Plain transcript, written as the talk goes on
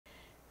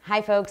Hi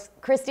folks,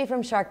 Kristy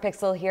from Shark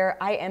Pixel here.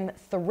 I am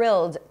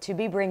thrilled to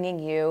be bringing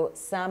you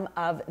some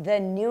of the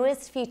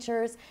newest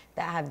features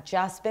that have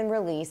just been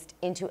released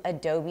into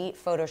Adobe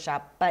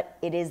Photoshop, but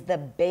it is the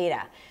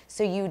beta.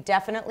 So you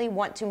definitely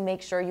want to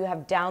make sure you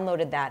have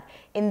downloaded that.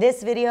 In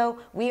this video,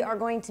 we are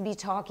going to be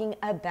talking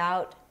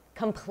about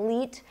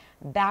complete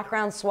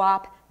background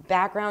swap,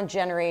 background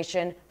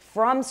generation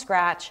from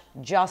scratch,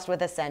 just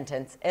with a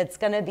sentence. It's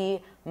gonna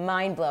be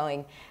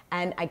mind-blowing,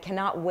 and I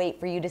cannot wait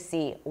for you to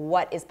see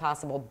what is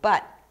possible.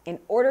 But in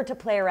order to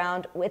play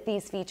around with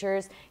these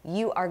features,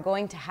 you are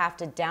going to have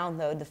to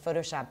download the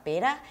Photoshop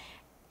beta.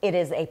 It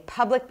is a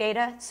public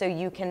beta, so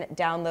you can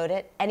download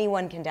it.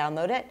 Anyone can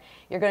download it.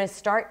 You're gonna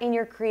start in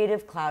your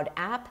Creative Cloud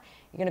app.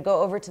 You're gonna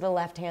go over to the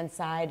left-hand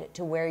side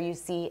to where you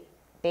see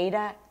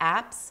Beta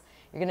Apps.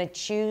 You're gonna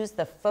choose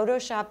the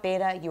Photoshop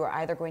beta. You are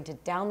either going to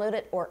download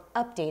it or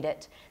update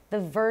it. The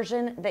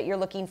version that you're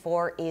looking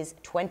for is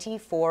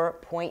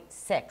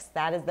 24.6.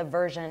 That is the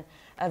version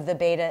of the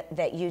beta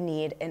that you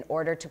need in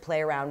order to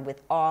play around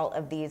with all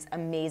of these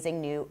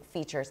amazing new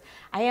features.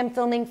 I am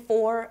filming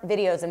 4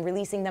 videos and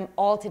releasing them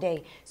all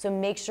today, so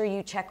make sure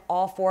you check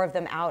all 4 of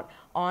them out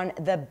on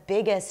the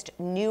biggest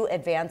new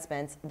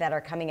advancements that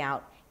are coming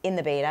out in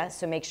the beta,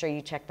 so make sure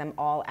you check them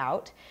all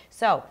out.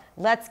 So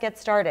let's get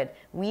started.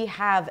 We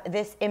have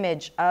this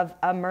image of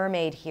a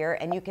mermaid here,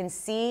 and you can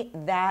see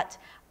that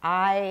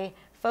I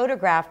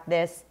photographed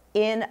this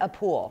in a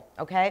pool,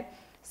 okay?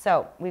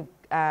 So we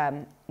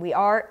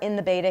are in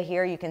the beta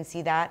here, you can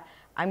see that.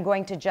 I'm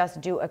going to just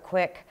do a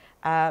quick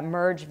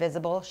merge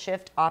visible,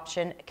 Shift,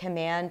 Option,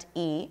 Command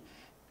E.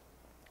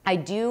 I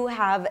do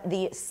have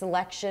the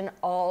selection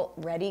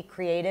already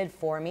created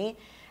for me.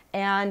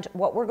 And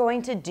what we're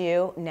going to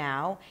do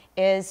now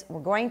is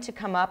we're going to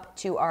come up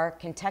to our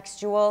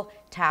contextual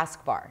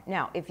taskbar.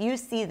 Now, if you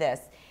see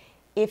this,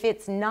 if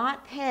it's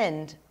not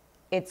pinned,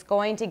 it's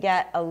going to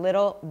get a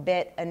little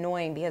bit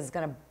annoying because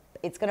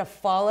it's gonna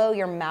follow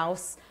your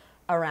mouse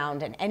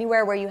around, and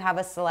anywhere where you have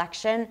a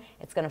selection,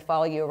 it's gonna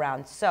follow you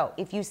around. So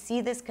if you see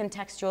this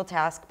contextual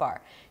taskbar,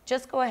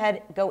 just go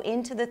ahead, go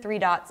into the 3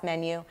 dots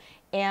menu,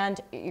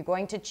 and you're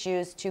going to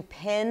choose to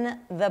pin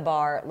the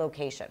bar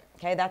location.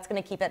 Okay, that's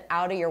gonna keep it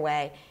out of your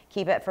way,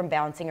 keep it from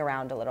bouncing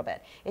around a little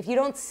bit. If you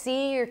don't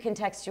see your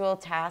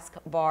contextual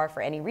taskbar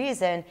for any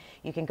reason,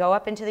 you can go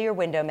up into your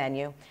window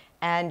menu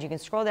and you can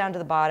scroll down to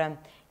the bottom,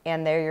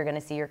 and there you're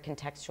gonna see your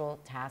contextual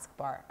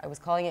taskbar. I was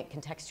calling it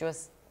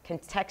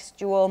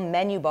contextual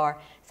menu bar.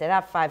 Say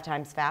that 5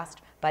 times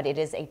fast, but it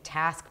is a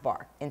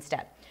taskbar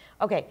instead.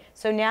 Okay,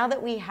 so now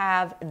that we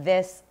have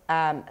this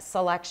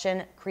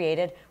selection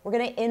created, we're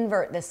gonna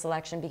invert this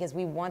selection because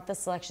we want the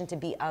selection to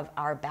be of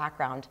our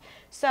background.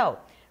 So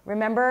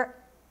remember,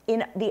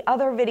 in the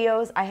other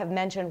videos, I have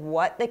mentioned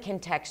what the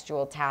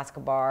contextual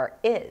taskbar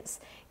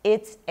is.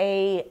 It's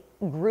a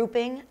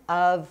grouping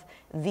of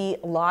the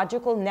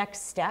logical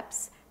next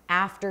steps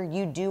after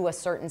you do a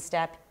certain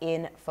step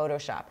in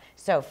Photoshop.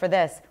 So for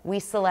this, we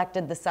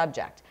selected the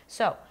subject.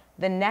 So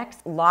the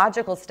next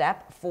logical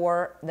step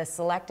for the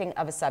selecting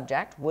of a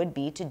subject would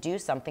be to do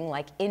something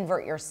like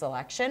invert your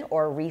selection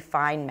or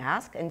refine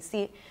mask and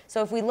see.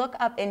 So if we look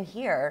up in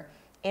here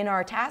in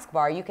our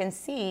taskbar, you can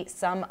see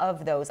some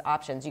of those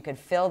options. You could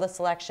fill the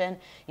selection.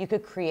 You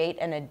could create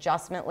an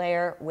adjustment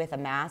layer with a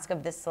mask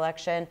of this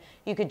selection.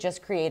 You could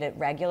just create a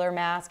regular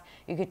mask.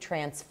 You could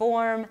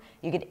transform.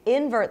 You could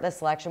invert the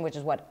selection, which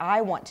is what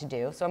I want to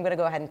do. So I'm going to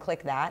go ahead and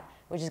click that,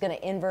 which is going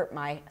to invert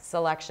my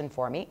selection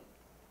for me.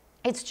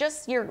 It's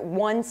just your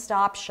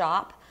one-stop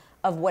shop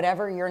of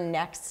whatever your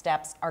next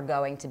steps are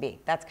going to be.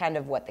 That's kind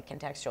of what the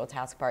contextual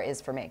taskbar is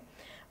for me.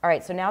 All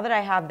right, so now that I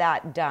have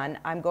that done,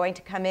 I'm going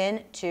to come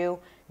in to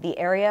the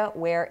area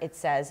where it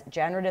says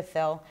Generative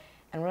Fill,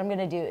 and what I'm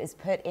gonna do is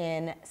put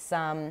in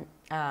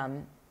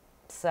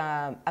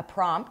a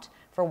prompt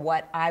for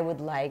what I would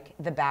like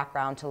the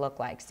background to look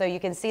like. So you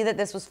can see that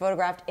this was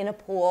photographed in a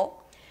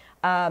pool.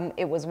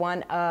 It was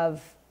one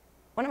of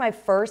my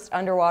first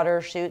underwater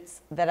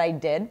shoots that I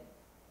did,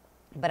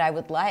 but I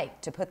would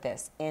like to put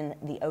this in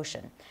the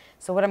ocean.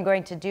 So what I'm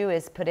going to do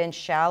is put in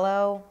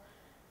shallow,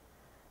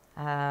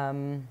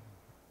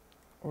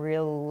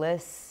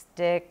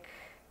 realistic,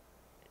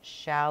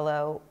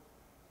 shallow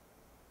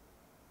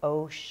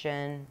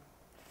ocean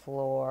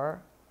floor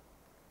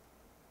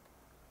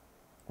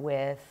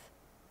with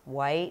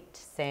white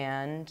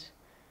sand,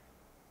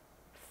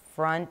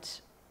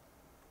 front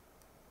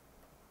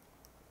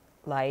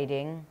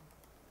lighting,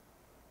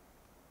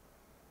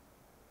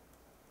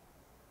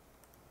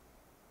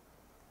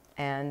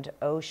 and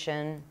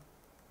ocean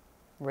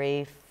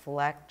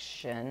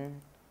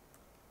reflection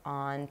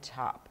on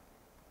top.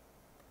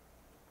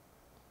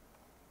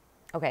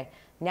 Okay,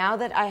 now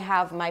that I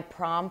have my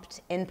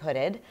prompt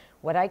inputted,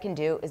 what I can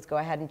do is go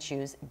ahead and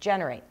choose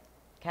Generate,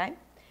 okay?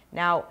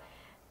 Now,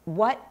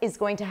 what is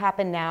going to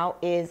happen now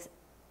is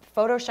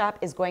Photoshop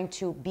is going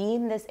to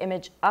beam this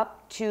image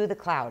up to the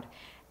cloud.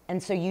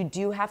 And so you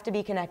do have to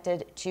be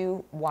connected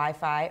to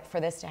Wi-Fi for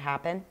this to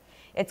happen.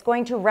 It's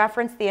going to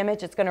reference the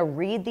image. It's going to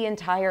read the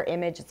entire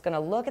image. It's going to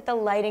look at the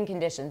lighting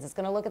conditions. It's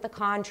going to look at the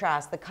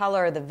contrast, the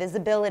color, the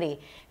visibility,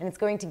 and it's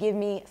going to give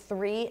me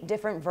 3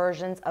 different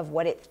versions of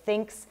what it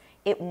thinks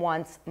it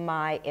wants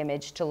my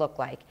image to look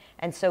like.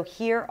 And so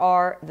here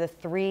are the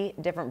 3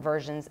 different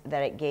versions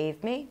that it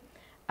gave me.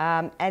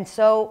 And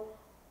so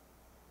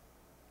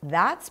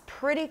that's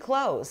pretty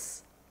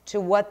close to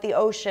what the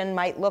ocean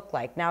might look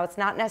like. Now, it's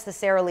not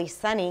necessarily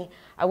sunny.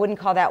 I wouldn't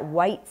call that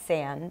white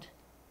sand,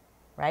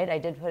 right? I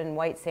did put in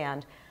white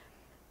sand.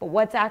 But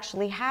what's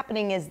actually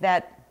happening is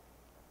that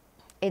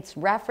it's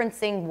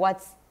referencing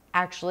what's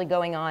actually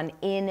going on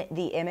in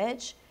the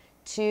image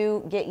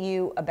to get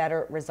you a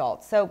better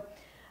result. So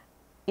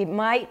it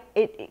might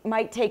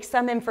take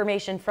some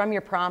information from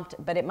your prompt,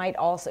 but it might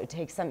also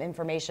take some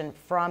information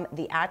from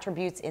the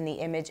attributes in the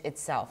image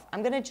itself.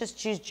 I'm going to just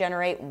choose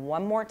generate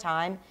one more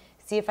time,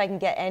 see if I can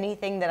get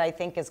anything that I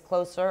think is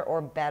closer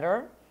or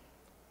better.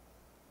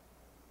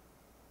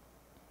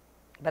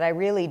 But I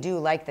really do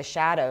like the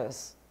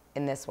shadows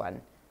in this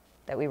one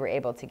that we were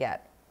able to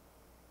get.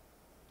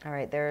 All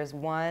right, there's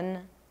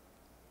 1,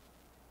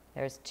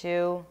 there's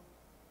 2,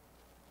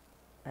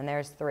 and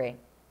there's 3.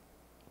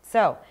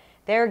 So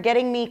they're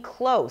getting me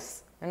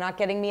close. They're not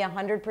getting me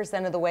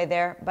 100% of the way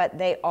there, but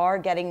they are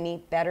getting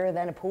me better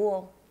than a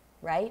pool,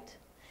 right?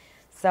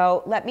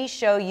 So let me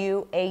show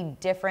you a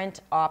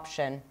different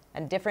option,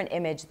 a different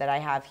image that I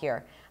have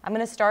here. I'm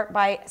going to start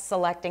by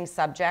selecting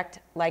subject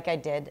like I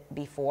did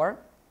before.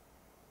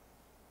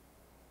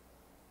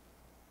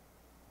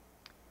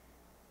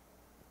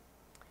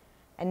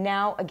 And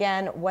now,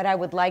 again, what I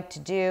would like to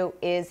do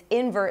is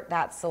invert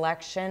that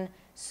selection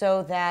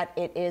so that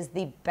it is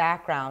the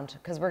background,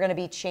 because we're going to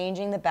be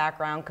changing the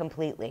background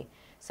completely.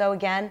 So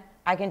again,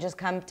 I can just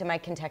come to my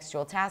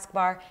contextual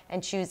taskbar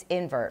and choose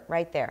invert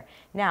right there.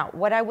 Now,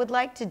 what I would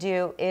like to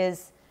do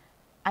is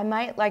I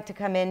might like to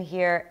come in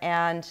here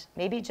and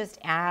maybe just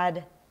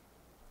add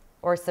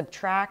or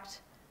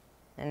subtract.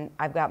 And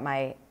I've got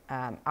my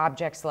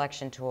object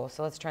selection tool,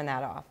 so let's turn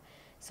that off.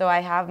 So I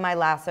have my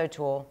lasso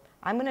tool.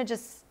 I'm going to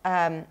just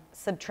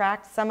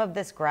subtract some of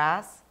this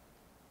grass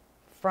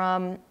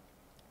from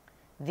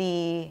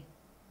the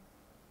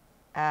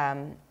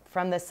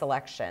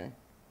selection.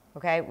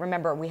 Okay,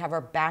 remember we have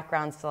our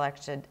background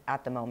selected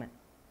at the moment.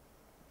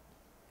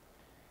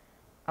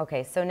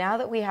 Okay, so now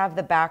that we have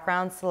the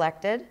background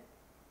selected,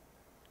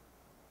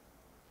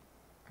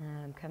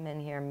 come in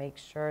here and make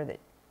sure that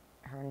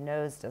her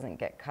nose doesn't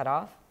get cut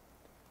off.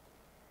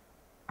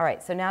 All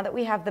right, so now that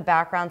we have the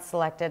background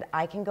selected,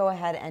 I can go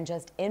ahead and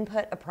just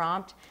input a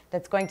prompt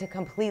that's going to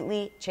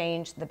completely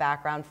change the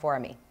background for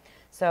me.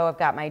 So I've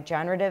got my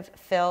generative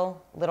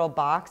fill little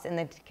box in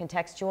the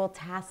contextual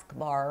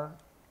taskbar.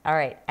 All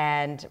right,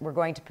 and we're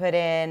going to put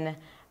in,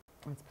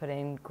 let's put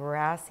in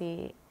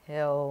grassy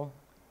hill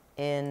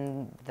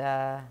in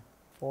the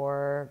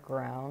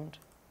foreground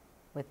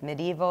with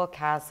medieval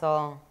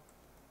castle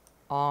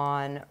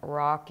on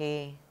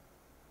rocky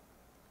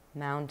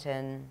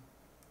mountain.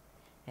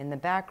 In the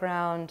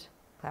background,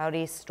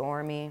 cloudy,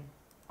 stormy,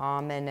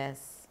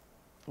 ominous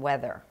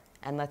weather.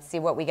 And let's see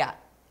what we got,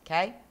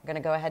 okay? I'm gonna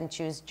go ahead and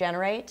choose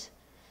generate.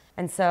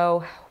 And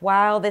so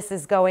while this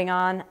is going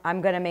on,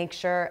 I'm gonna make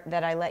sure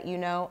that I let you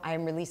know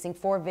I'm releasing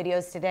 4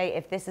 videos today.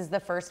 If this is the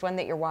first one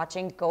that you're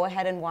watching, go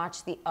ahead and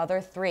watch the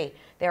other 3.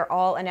 They're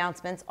all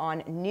announcements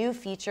on new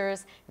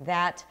features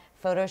that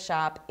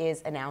Photoshop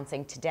is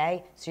announcing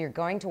today. So you're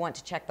going to want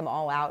to check them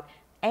all out.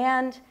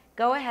 And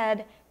go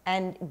ahead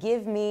and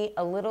give me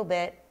a little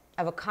bit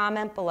of a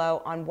comment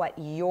below on what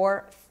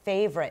your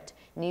favorite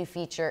new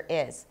feature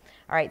is.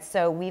 All right,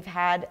 so we've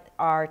had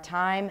our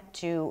time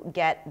to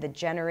get the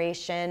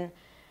generation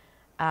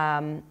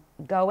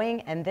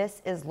going, and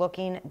this is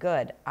looking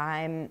good.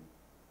 I'm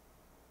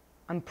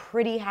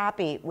pretty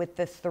happy with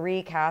the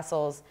 3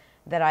 castles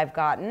that I've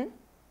gotten.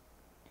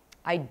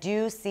 I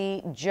do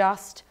see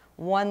just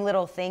one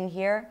little thing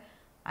here.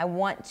 I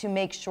want to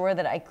make sure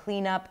that I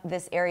clean up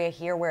this area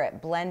here where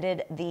it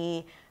blended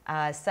the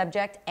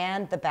subject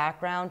and the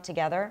background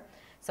together.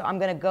 So I'm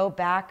going to go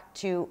back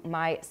to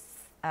my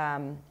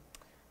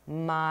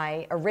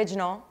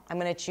original. I'm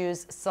going to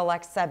choose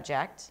select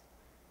subject.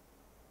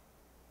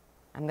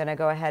 I'm going to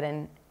go ahead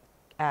and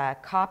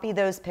copy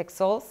those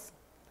pixels.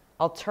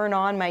 I'll turn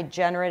on my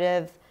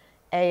generative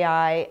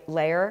AI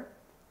layer,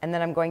 and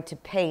then I'm going to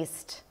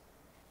paste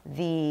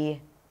the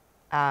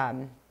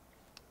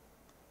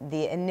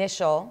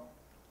initial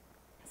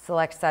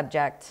select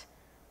subject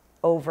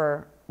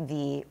over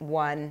the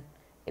one.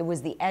 It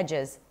was the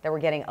edges that were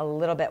getting a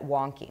little bit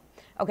wonky.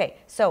 Okay,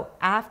 so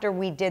after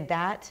we did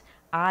that,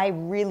 I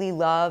really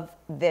love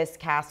this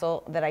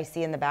castle that I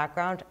see in the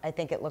background. I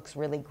think it looks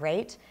really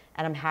great,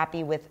 and I'm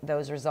happy with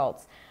those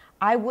results.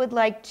 I would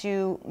like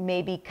to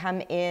maybe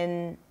come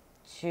in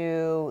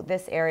to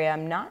this area.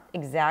 I'm not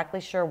exactly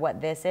sure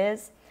what this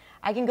is.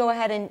 I can go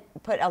ahead and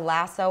put a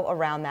lasso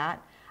around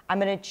that. I'm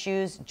going to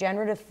choose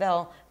generative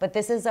fill, but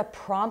this is a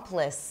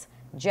promptless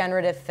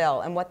generative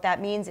fill. And what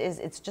that means is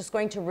it's just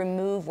going to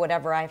remove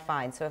whatever I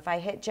find. So if I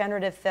hit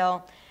generative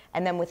fill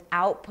And then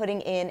without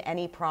putting in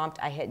any prompt,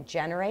 I hit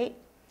generate.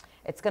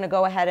 It's going to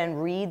go ahead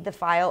and read the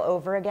file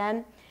over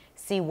again,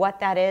 see what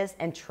that is,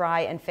 and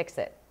try and fix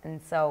it.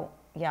 And so,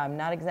 yeah, I'm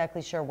not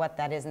exactly sure what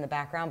that is in the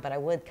background, but I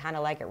would kind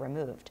of like it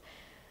removed.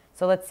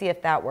 So let's see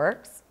if that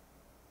works.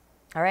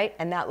 All right,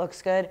 and that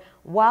looks good.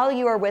 While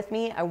you are with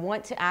me, I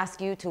want to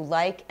ask you to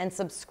like and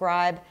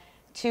subscribe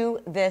to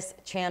this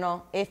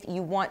channel if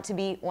you want to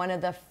be one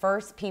of the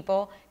first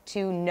people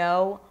to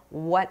know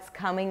what's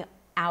coming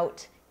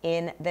out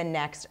in the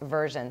next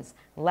versions.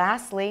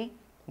 Lastly,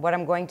 what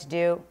I'm going to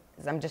do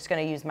is I'm just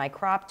going to use my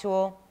crop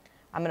tool.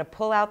 I'm going to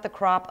pull out the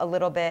crop a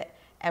little bit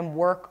and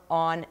work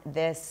on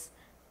this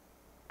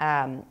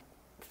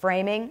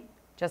framing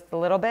just a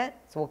little bit.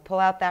 So we'll pull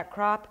out that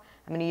crop.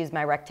 I'm going to use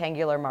my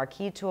rectangular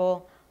marquee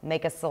tool,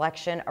 make a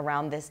selection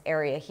around this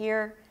area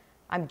here.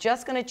 I'm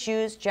just going to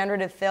choose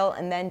Generative Fill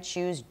and then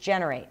choose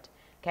Generate.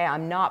 Okay,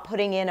 I'm not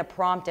putting in a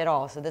prompt at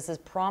all. So this is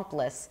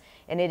promptless,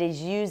 and it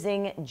is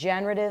using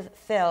Generative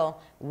Fill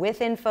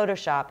within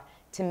Photoshop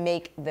to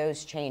make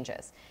those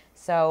changes.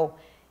 So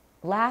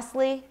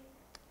lastly,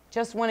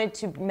 just wanted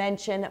to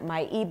mention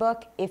my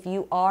ebook. If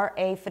you are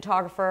a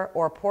photographer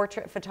or a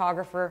portrait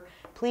photographer,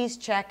 please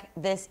check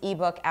this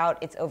ebook out.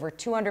 It's over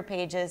 200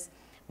 pages,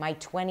 my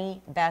 20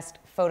 best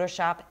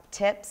Photoshop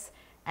tips,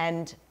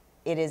 and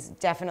it is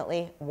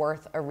definitely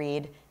worth a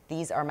read.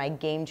 These are my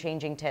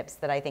game-changing tips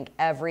that I think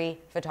every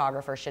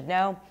photographer should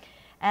know.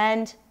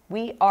 And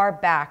we are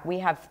back. We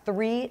have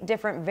 3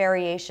 different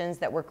variations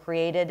that were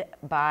created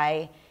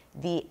by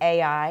the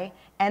AI.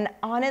 And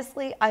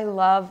honestly, I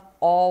love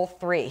all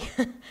 3.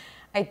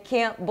 I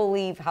can't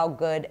believe how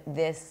good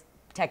this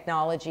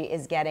technology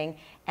is getting.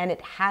 And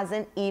it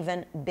hasn't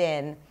even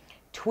been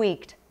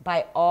tweaked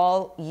by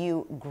all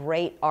you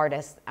great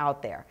artists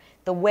out there.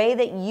 The way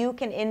that you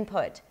can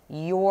input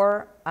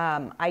your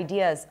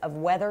ideas of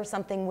whether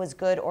something was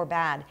good or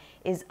bad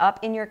is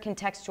up in your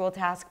contextual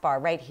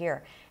taskbar right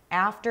here.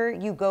 After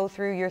you go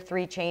through your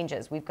 3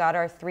 changes, we've got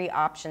our 3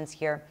 options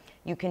here.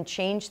 You can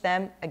change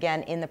them,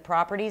 again, in the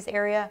properties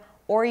area,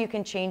 or you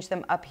can change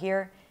them up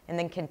here in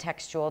the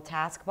contextual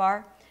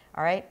taskbar.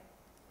 All right?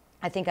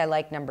 I think I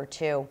like number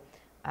 2.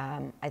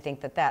 I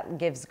think that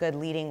gives good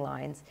leading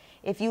lines.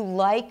 If you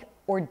like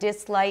or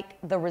dislike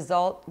the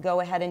result,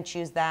 go ahead and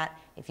choose that.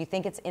 If you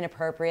think it's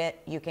inappropriate,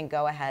 you can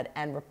go ahead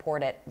and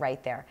report it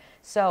right there.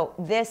 So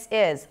this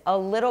is a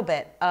little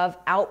bit of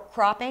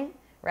outcropping,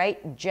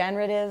 right?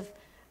 Generative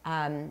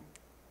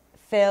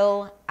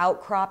fill,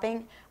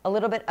 outcropping, a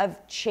little bit of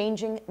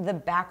changing the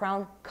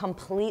background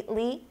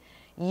completely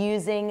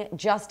using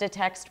just a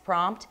text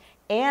prompt,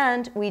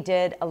 and we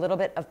did a little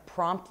bit of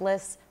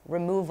promptless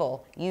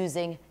removal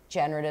using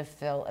Generative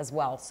Fill as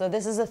well. So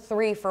this is a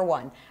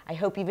 3-for-1. I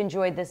hope you've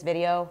enjoyed this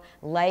video.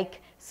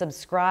 Like,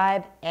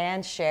 subscribe,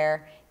 and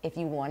share if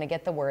you want to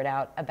get the word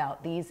out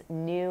about these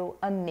new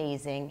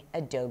amazing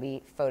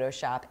Adobe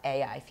Photoshop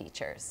AI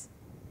features.